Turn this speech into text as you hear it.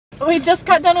We just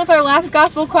got done with our last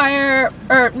gospel choir,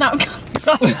 or not.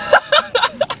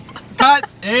 Cut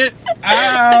it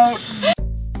out.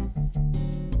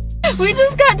 We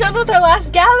just got done with our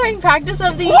last gathering practice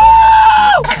of the year.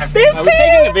 There's Are we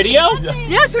taking a video?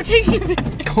 Yes, we're taking a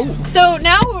video. Cool. So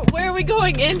now, where are we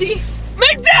going, Andy?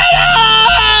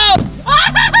 McDonald's!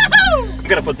 I'm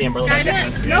gonna put the umbrella back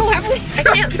in. No, I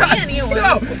can't see anyone.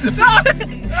 No.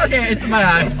 Okay, it's my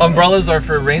eye. Umbrellas are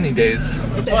for rainy days.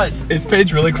 What? Is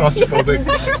Paige really claustrophobic?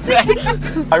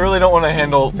 I really don't want to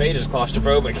handle. Paige is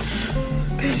claustrophobic.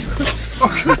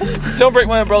 Don't break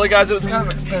my umbrella, guys. It was kind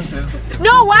of expensive.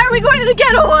 No, why are we going to the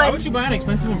ghetto Why one? would you buy an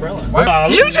expensive umbrella?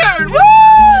 U-turn! Woo!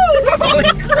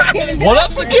 What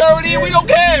up, security? We don't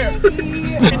care.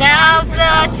 Now's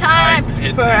the time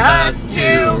for us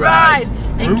to rise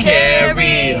and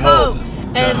carry hope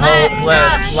and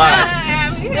hopeless lives.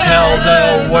 Tell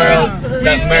the world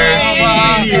that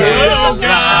mercy is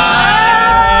alive.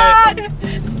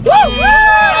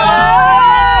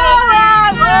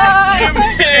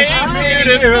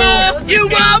 You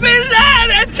want me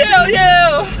lying, I tell you.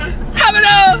 Have it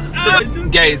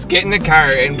up. Guys, get in the car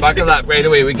and buckle up right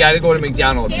away. We gotta go to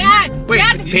McDonald's. Dad, Wait,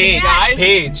 Dad, Paige, Dad,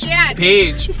 Paige, Dad,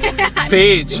 Paige, Dad,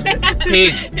 Paige,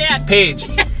 Paige, Dad. Paige,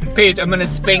 Paige, I'm gonna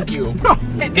spank you.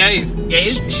 Guys,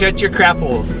 shut your crap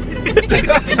holes.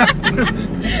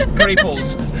 Grape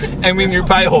holes. I mean your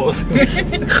pie holes.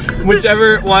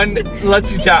 Whichever one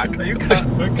lets you talk.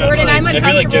 Gordon, I'm I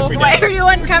feel like Jeffrey uncomfortable. Why Dahmer. are you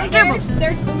uncomfortable?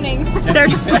 They're spooning.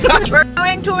 We're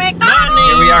going to McDonald's.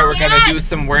 Here we are, we're gonna do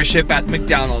some worship at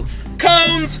McDonald's.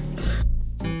 Cones!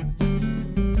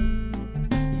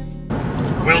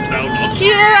 Wilt thou not?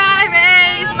 Here I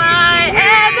raise my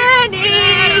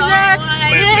Ebenezer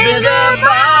in the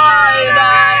mind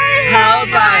how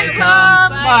I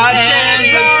come. My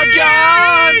sins are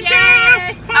gone.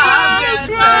 I'm just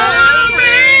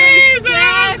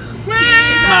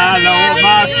My Lord,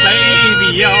 my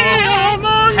Savior,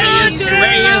 has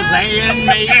raised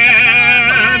me.